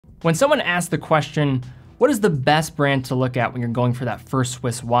When someone asks the question, what is the best brand to look at when you're going for that first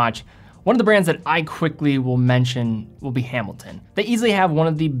Swiss watch? One of the brands that I quickly will mention will be Hamilton. They easily have one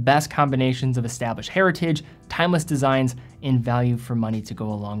of the best combinations of established heritage, timeless designs, and value for money to go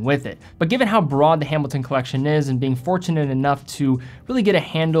along with it. But given how broad the Hamilton collection is and being fortunate enough to really get a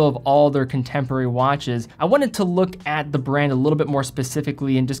handle of all their contemporary watches, I wanted to look at the brand a little bit more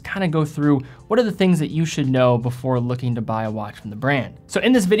specifically and just kind of go through what are the things that you should know before looking to buy a watch from the brand. So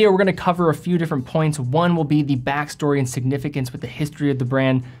in this video, we're gonna cover a few different points. One will be the backstory and significance with the history of the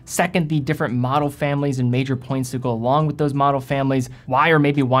brand. Second, the different model families and major points to go along with those model families, why or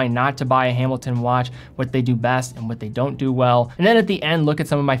maybe why not to buy a Hamilton watch, what they do best and what they don't do well. And then at the end, look at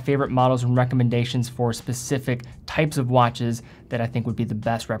some of my favorite models and recommendations for specific types of watches that I think would be the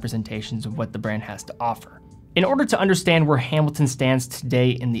best representations of what the brand has to offer. In order to understand where Hamilton stands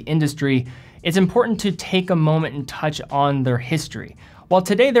today in the industry, it's important to take a moment and touch on their history. While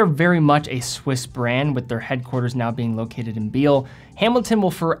today they're very much a Swiss brand with their headquarters now being located in Biel, Hamilton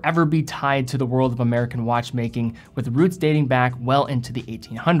will forever be tied to the world of American watchmaking with roots dating back well into the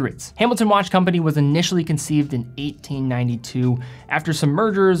 1800s. Hamilton Watch Company was initially conceived in 1892 after some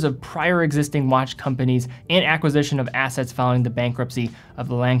mergers of prior existing watch companies and acquisition of assets following the bankruptcy of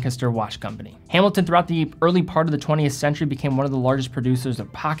the Lancaster Watch Company. Hamilton throughout the early part of the 20th century became one of the largest producers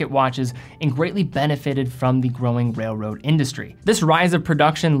of pocket watches and greatly benefited from the growing railroad industry. This rise of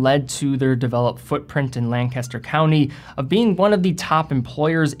production led to their developed footprint in Lancaster County of being one of the top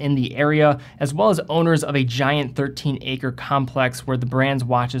employers in the area, as well as owners of a giant 13-acre complex where the brand's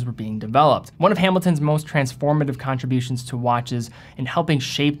watches were being developed. One of Hamilton's most transformative contributions to watches and helping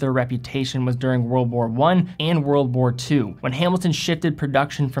shape their reputation was during World War I and World War II, when Hamilton shifted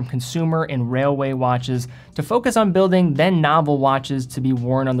production from consumer and railway watches to focus on building then novel watches to be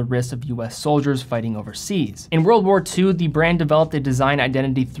worn on the wrists of US soldiers fighting overseas. In World War II, the brand developed a design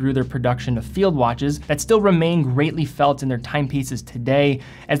identity through their production of field watches that still remain greatly felt in their timepieces today,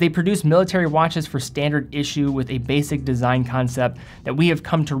 as they produce military watches for standard issue with a basic design concept that we have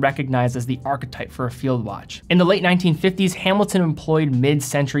come to recognize as the archetype for a field watch. In the late 1950s, Hamilton employed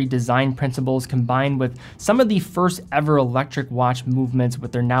mid-century design principles combined with some of the first ever electric watch movements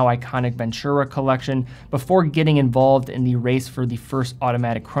with their now iconic Ventura collection before getting involved in the race for the first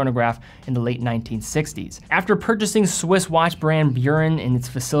automatic chronograph in the late 1960s. After purchasing Swiss watch brand Buren in its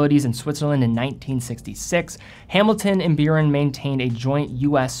facilities in Switzerland in 1966, Hamilton and Buren maintained a joint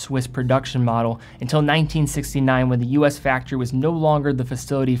US-Swiss production model until 1969, when the US factory was no longer the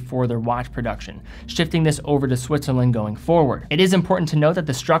facility for their watch production, shifting this over to Switzerland going forward. It is important to note that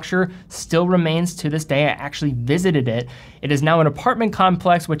the structure still remains to this day. I actually visited it. It is now an apartment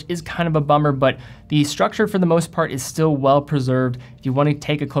complex, which is kind of a bummer, but the structure for the most part is still well preserved. If you want to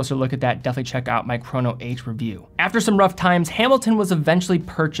take a closer look at that, definitely check out my Chrono H review. After some rough times, Hamilton was eventually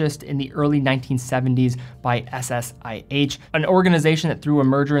purchased in the early 1970s by SSIH, an organization that through a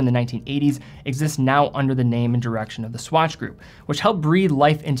merger in the 1980s exists now under the name and direction of the Swatch Group, which helped breathe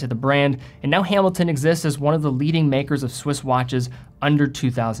life into the brand, and now Hamilton exists as one of the leading makers of Swiss watches under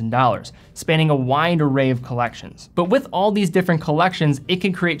 $2,000, spanning a wide array of collections. But with all these different collections, it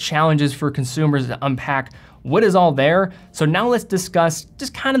can create challenges for consumers to unpack what is all there. So now let's discuss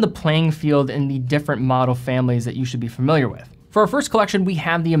just kind of the playing field in the different model families that you should be familiar with. For our first collection, we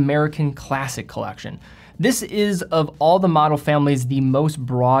have the American Classic Collection. This is, of all the model families, the most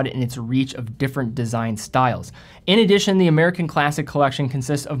broad in its reach of different design styles. In addition, the American Classic Collection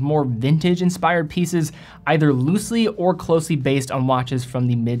consists of more vintage-inspired pieces, either loosely or closely based on watches from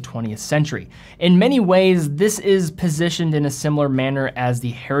the mid-20th century. In many ways, this is positioned in a similar manner as the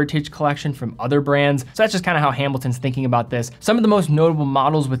Heritage Collection from other brands, so that's just kind of how Hamilton's thinking about this. Some of the most notable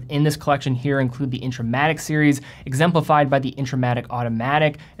models within this collection here include the intra-matic series, exemplified by the intra-matic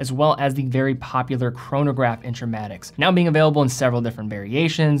automatic, as well as the very popular chronograph intramatics, now being available in several different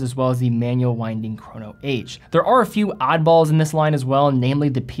variations, as well as the manual winding Chrono H. There are a few oddballs in this line as well, namely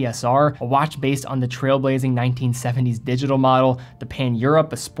the PSR, a watch based on the trailblazing 1970s digital model, the Pan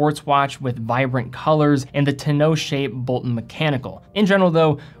Europe, a sports watch with vibrant colors, and the tonneau-shaped Bolton Mechanical. In general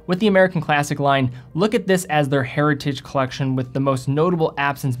though, with the American Classic line, look at this as their heritage collection, with the most notable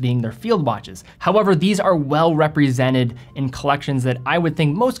absence being their field watches. However, these are well represented in collections that I would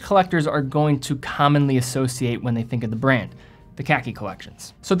think most collectors are going to commonly associate when they think of the brand: the khaki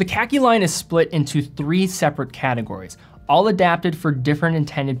collections. So the khaki line is split into 3 separate categories, all adapted for different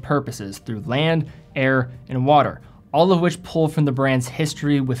intended purposes through land, air, and water, all of which pull from the brand's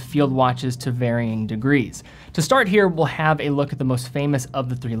history with field watches to varying degrees. To start here, we'll have a look at the most famous of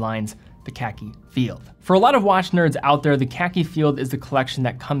the 3 lines, the khaki field. For a lot of watch nerds out there, the khaki field is the collection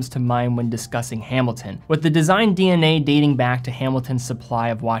that comes to mind when discussing Hamilton, with the design DNA dating back to Hamilton's supply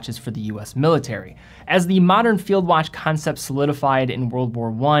of watches for the US military. As the modern field watch concept solidified in World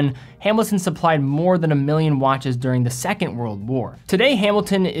War I, Hamilton supplied more than 1 million watches during the Second World War. Today,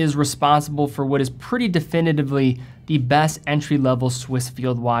 Hamilton is responsible for what is pretty definitively the best entry-level Swiss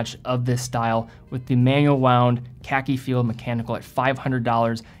field watch of this style, with the manual wound khaki field mechanical at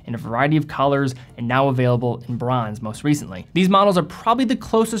 $500 in a variety of colors and now available in bronze most recently. These models are probably the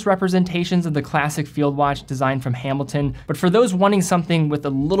closest representations of the classic field watch design from Hamilton, but for those wanting something with a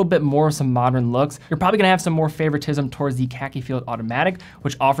little bit more of some modern looks, you're probably gonna have some more favoritism towards the khaki field automatic,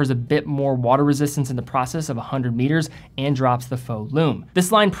 which offers a bit more water resistance in the process of 100 meters and drops the faux loom.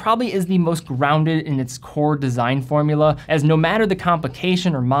 This line probably is the most grounded in its core design formula, as no matter the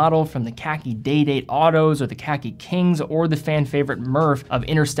complication or model, from the khaki Day-Date autos or the khaki Kings or the fan favorite Murph of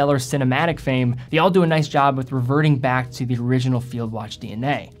interstellar cinematic fame, they all do a nice job with reverting back to the original field watch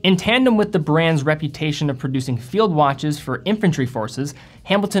DNA. In tandem with the brand's reputation of producing field watches for infantry forces,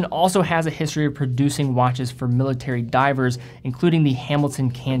 Hamilton also has a history of producing watches for military divers, including the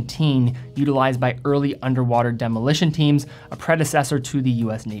Hamilton Canteen, utilized by early underwater demolition teams, a predecessor to the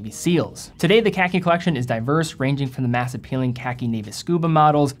US Navy SEALs. Today, the khaki collection is diverse, ranging from the mass appealing khaki Navy Scuba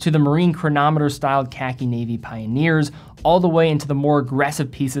models to the marine chronometer-styled khaki Navy Pioneers, all the way into the more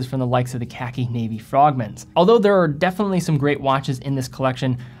aggressive pieces from the likes of the khaki Navy Frogmans. Although there are definitely some great watches in this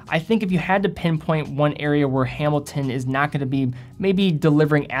collection, I think if you had to pinpoint one area where Hamilton is not gonna be maybe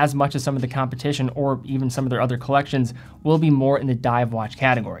delivering as much as some of the competition or even some of their other collections, will be more in the dive watch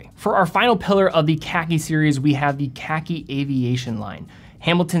category. For our final pillar of the khaki series, we have the khaki aviation line,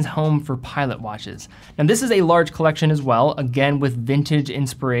 Hamilton's home for pilot watches. Now this is a large collection as well, again with vintage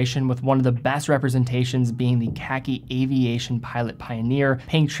inspiration, with one of the best representations being the khaki aviation pilot Pioneer,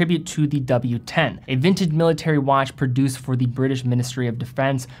 paying tribute to the W10, a vintage military watch produced for the British Ministry of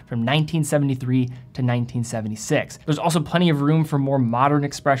Defense from 1973 to 1976. There's also plenty of room for more modern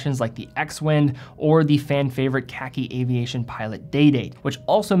expressions like the X-Wind or the fan favorite khaki aviation pilot Day-Date, which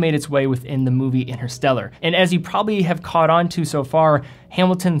also made its way within the movie Interstellar. And as you probably have caught on to so far,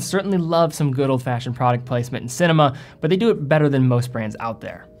 Hamilton certainly loves some good old-fashioned product placement in cinema, but they do it better than most brands out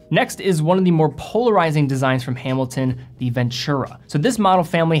there. Next is one of the more polarizing designs from Hamilton, the Ventura. So this model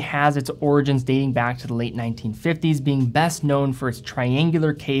family has its origins dating back to the late 1950s, being best known for its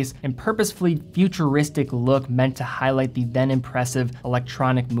triangular case and purposefully futuristic look meant to highlight the then impressive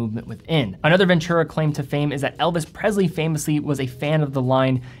electronic movement within. Another Ventura claim to fame is that Elvis Presley famously was a fan of the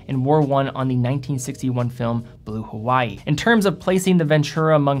line and wore one on the 1961 film Blue Hawaii. In terms of placing the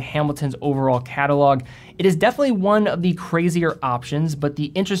Ventura among Hamilton's overall catalog, it is definitely one of the crazier options, but the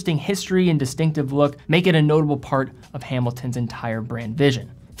interesting history and distinctive look make it a notable part of Hamilton's entire brand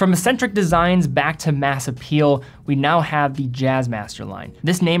vision. From eccentric designs back to mass appeal, we now have the Jazzmaster line.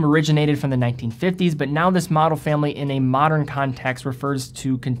 This name originated from the 1950s, but now this model family in a modern context refers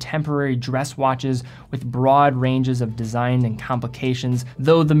to contemporary dress watches with broad ranges of design and complications,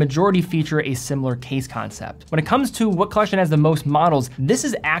 though the majority feature a similar case concept. When it comes to what collection has the most models, this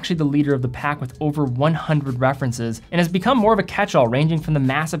is actually the leader of the pack with over 100 references, and has become more of a catch-all, ranging from the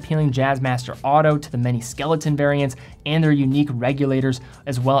mass appealing Jazzmaster Auto to the many skeleton variants and their unique regulators,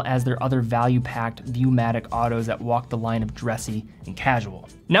 as well as their other value-packed Viewmatic autos that walk the line of dressy and casual.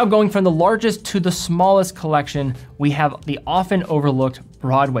 Now going from the largest to the smallest collection, we have the often overlooked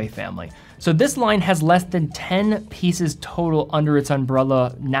Broadway family. So this line has less than 10 pieces total under its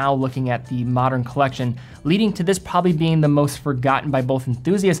umbrella now looking at the modern collection, leading to this probably being the most forgotten by both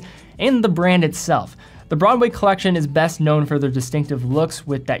enthusiasts and the brand itself. The Broadway collection is best known for their distinctive looks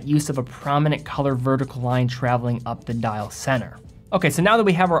with that use of a prominent color vertical line traveling up the dial center. Okay, so now that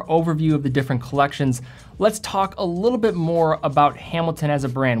we have our overview of the different collections, let's talk a little bit more about Hamilton as a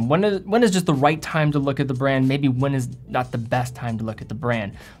brand. When is just the right time to look at the brand? Maybe when is not the best time to look at the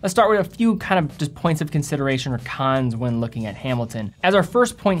brand? Let's start with a few kind of just points of consideration or cons when looking at Hamilton. As our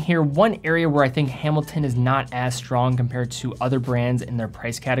first point here, one area where I think Hamilton is not as strong compared to other brands in their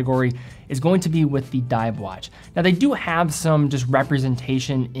price category is going to be with the dive watch. Now they do have some just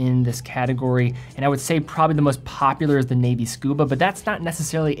representation in this category, and I would say probably the most popular is the Navy Scuba, but that's not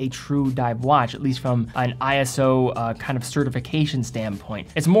necessarily a true dive watch, at least from an an ISO kind of certification standpoint.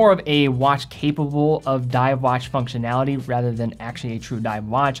 It's more of a watch capable of dive watch functionality rather than actually a true dive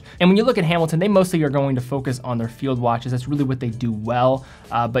watch. And when you look at Hamilton, they mostly are going to focus on their field watches. That's really what they do well.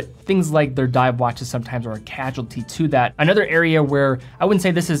 But things like their dive watches sometimes are a casualty to that. Another area where I wouldn't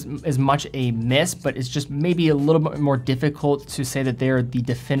say this is as much a miss, but it's just maybe a little bit more difficult to say that they're the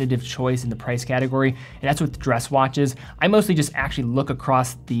definitive choice in the price category, and that's with dress watches. I mostly just actually look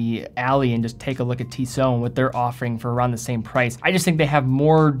across the alley and just take a look at Tissot and what they're offering for around the same price. I just think they have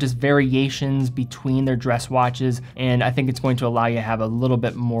more just variations between their dress watches, and I think it's going to allow you to have a little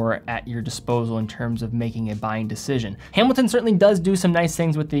bit more at your disposal in terms of making a buying decision. Hamilton certainly does do some nice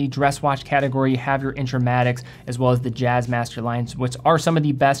things with the dress watch category. You have your intra-matics as well as the Jazzmaster lines, which are some of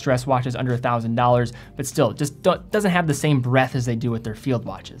the best dress watches under $1,000, but still just doesn't have the same breadth as they do with their field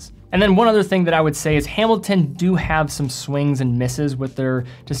watches. And then one other thing that I would say is Hamilton do have some swings and misses with their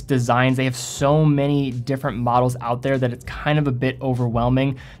just designs. They have so many different models out there that it's kind of a bit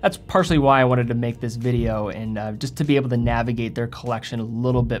overwhelming. That's partially why I wanted to make this video, and just to be able to navigate their collection a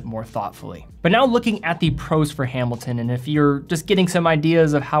little bit more thoughtfully. But now looking at the pros for Hamilton, and if you're just getting some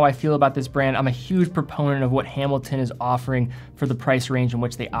ideas of how I feel about this brand, I'm a huge proponent of what Hamilton is offering for the price range in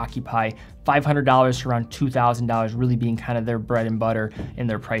which they occupy. $500 to around $2,000 really being kind of their bread and butter in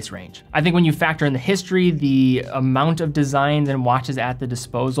their price range. I think when you factor in the history, the amount of designs and watches at the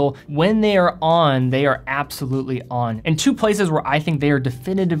disposal, when they are on, they are absolutely on. And two places where I think they are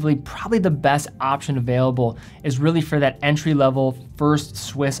definitively probably the best option available is really for that entry-level first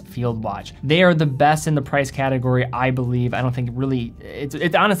Swiss field watch. They are the best in the price category, I believe. I don't think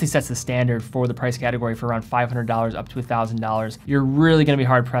it honestly sets the standard for the price category for around $500 up to $1,000. You're really gonna be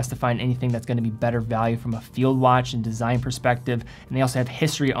hard pressed to find anything that's gonna be better value from a field watch and design perspective. And they also have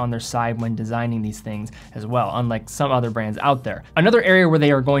history on their side when designing these things as well, unlike some other brands out there. Another area where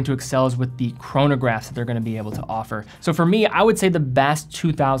they are going to excel is with the chronographs that they're gonna be able to offer. So for me, I would say the best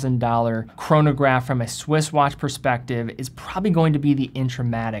 $2,000 chronograph from a Swiss watch perspective is probably going to be the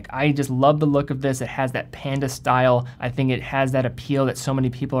intra-matic. I just love the look of this. It has that panda style. I think it has that appeal that so many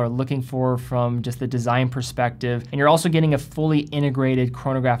people are looking for from just the design perspective. And you're also getting a fully integrated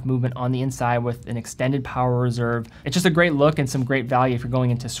chronograph movement on the inside with an extended power reserve. It's just a great look and some great value if you're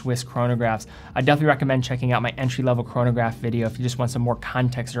going into Swiss chronographs. I definitely recommend checking out my entry-level chronograph video if you just want some more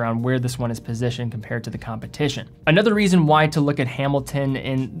context around where this one is positioned compared to the competition. Another reason why to look at Hamilton,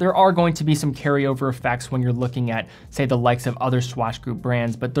 and there are going to be some carryover effects when you're looking at, say, the likes of other Swatch Group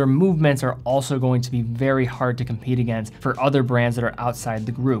brands, but their movements are also going to be very hard to compete against for other brands that are outside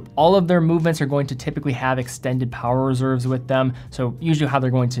the group. All of their movements are going to typically have extended power reserves with them. So usually how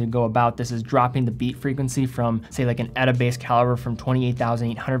they're going to go about this is dropping the beat frequency from, say, like an ETA base caliber from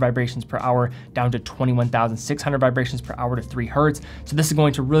 28,800 vibrations per hour down to 21,600 vibrations per hour to 3 Hertz. So this is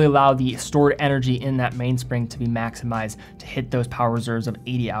going to really allow the stored energy in that mainspring to be maximized to hit those power reserves of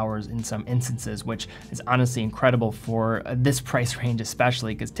 80 hours in some instances, which is honestly incredible for this price range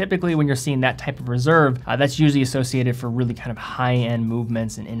especially, because typically when you're seeing that type of reserve, that's usually associated for really kind of high-end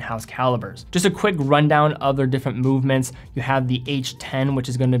movements and in-house calibers. Just a quick rundown of their different movements. You have the H10, which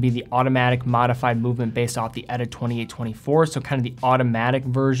is going to be the automatic modified movement based off the ETA 2824, so kind of the automatic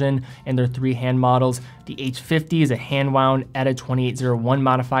version in their 3-hand models. The H50 is a hand-wound ETA 2801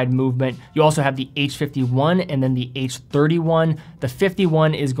 modified movement. You also have the H51 and then the H31. The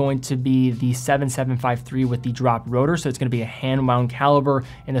 51 is going to be the 7753 with the drop rotor, so it's going to be a hand-wound caliber,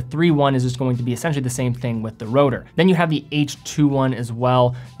 and the 31 is just going to be essentially the same thing with the rotor. Then you have the H21 as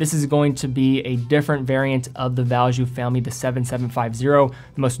well. This is going to be a different variant of the Valjoux family, the 7750.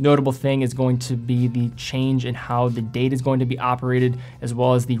 The most notable thing is going to be the change in how the date is going to be operated, as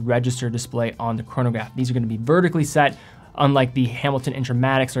well as the register display on the chronograph. These are going to be vertically set, unlike the Hamilton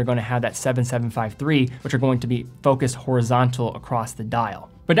Intramatics are going to have that 7753, which are going to be focused horizontal across the dial.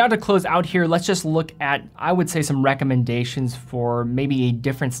 But now to close out here, let's just look at, I would say, some recommendations for maybe a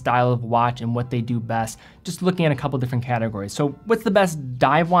different style of watch and what they do best, just looking at a couple different categories. So what's the best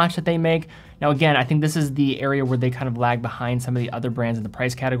dive watch that they make? Now again, I think this is the area where they kind of lag behind some of the other brands in the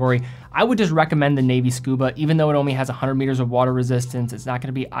price category. I would just recommend the Navy Scuba, even though it only has 100 meters of water resistance. It's not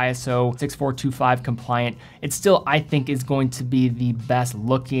gonna be ISO 6425 compliant. It still, I think, is going to be the best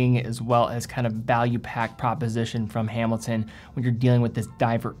looking as well as kind of value pack proposition from Hamilton when you're dealing with this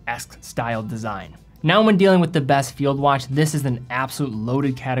diver-esque style design. Now when dealing with the best field watch, this is an absolute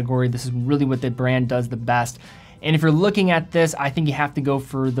loaded category. This is really what the brand does the best. And if you're looking at this, I think you have to go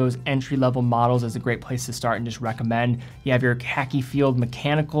for those entry-level models as a great place to start and just recommend. You have your khaki field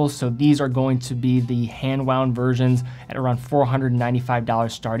mechanicals. So these are going to be the hand-wound versions at around $495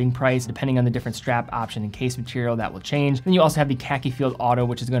 starting price. Depending on the different strap option and case material, that will change. Then you also have the khaki field auto,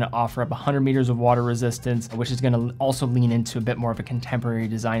 which is going to offer up 100 meters of water resistance, which is going to also lean into a bit more of a contemporary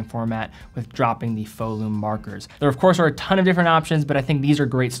design format with dropping the faux loom markers. There, of course, are a ton of different options, but I think these are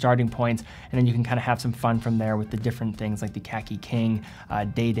great starting points. And then you can kind of have some fun from there with the different things like the Khaki King,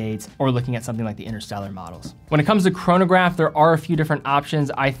 day dates, or looking at something like the Interstellar models. When it comes to chronograph, there are a few different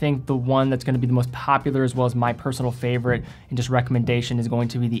options. I think the one that's going to be the most popular, as well as my personal favorite and just recommendation, is going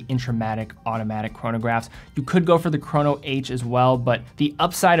to be the intra-matic automatic chronographs. You could go for the Chrono H as well, but the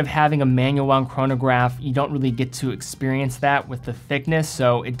upside of having a manual wound chronograph, you don't really get to experience that with the thickness,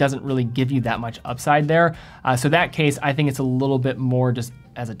 so it doesn't really give you that much upside there. So that case, I think it's a little bit more just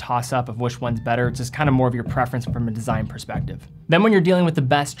as a toss-up of which one's better. It's just kind of more of your preference from a design perspective. Then when you're dealing with the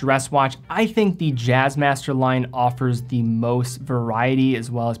best dress watch, I think the Jazzmaster line offers the most variety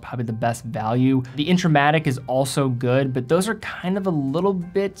as well as probably the best value. The intra-matic is also good, but those are kind of a little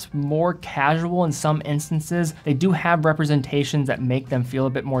bit more casual in some instances. They do have representations that make them feel a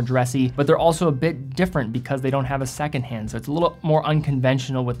bit more dressy, but they're also a bit different because they don't have a second hand. So it's a little more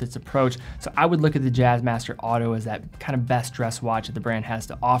unconventional with its approach. So I would look at the Jazzmaster Auto as that kind of best dress watch that the brand has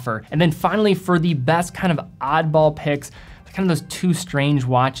to offer. And then finally, for the best kind of oddball picks, kind of those two strange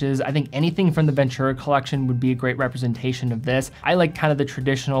watches. I think anything from the Ventura collection would be a great representation of this. I like kind of the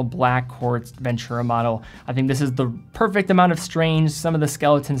traditional black quartz Ventura model. I think this is the perfect amount of strange. Some of the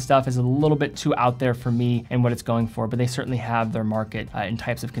skeleton stuff is a little bit too out there for me and what it's going for, but they certainly have their market and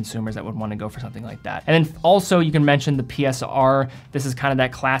types of consumers that would want to go for something like that. And then also you can mention the PSR. This is kind of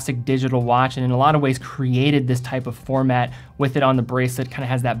that classic digital watch, and in a lot of ways created this type of format with it on the bracelet. Kind of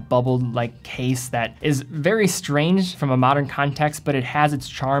has that bubbled like case that is very strange from a modern context, but it has its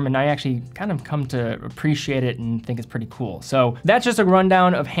charm, and I actually kind of come to appreciate it and think it's pretty cool. So that's just a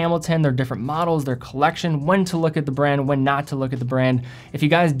rundown of Hamilton, their different models, their collection, when to look at the brand, when not to look at the brand. If you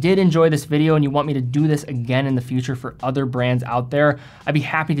guys did enjoy this video and you want me to do this again in the future for other brands out there, I'd be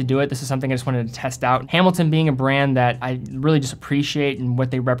happy to do it. This is something I just wanted to test out. Hamilton being a brand that I really just appreciate and what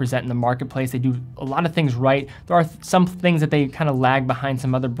they represent in the marketplace. They do a lot of things right. There are some things that they kind of lag behind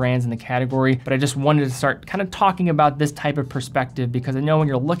some other brands in the category, but I just wanted to start kind of talking about this type of perspective because I know when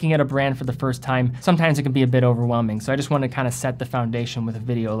you're looking at a brand for the first time, sometimes it can be a bit overwhelming. So I just wanted to kind of set the foundation with a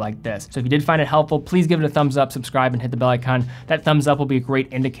video like this. So if you did find it helpful, please give it a thumbs up, subscribe, and hit the bell icon. That thumbs up will be a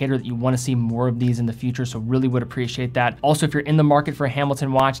great indicator that you want to see more of these in the future, so really would appreciate that. Also, if you're in the market for a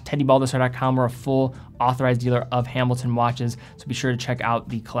Hamilton watch, TeddyBaldassarre.com, we're a full authorized dealer of Hamilton watches, so be sure to check out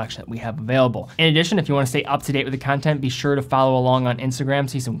the collection that we have available. In addition, if you want to stay up to date with the content, be sure to follow along on Instagram,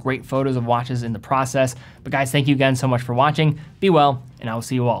 see some great photos of watches in the process. But guys, thank you again so much for watching. Be well, and I will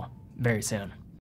see you all very soon.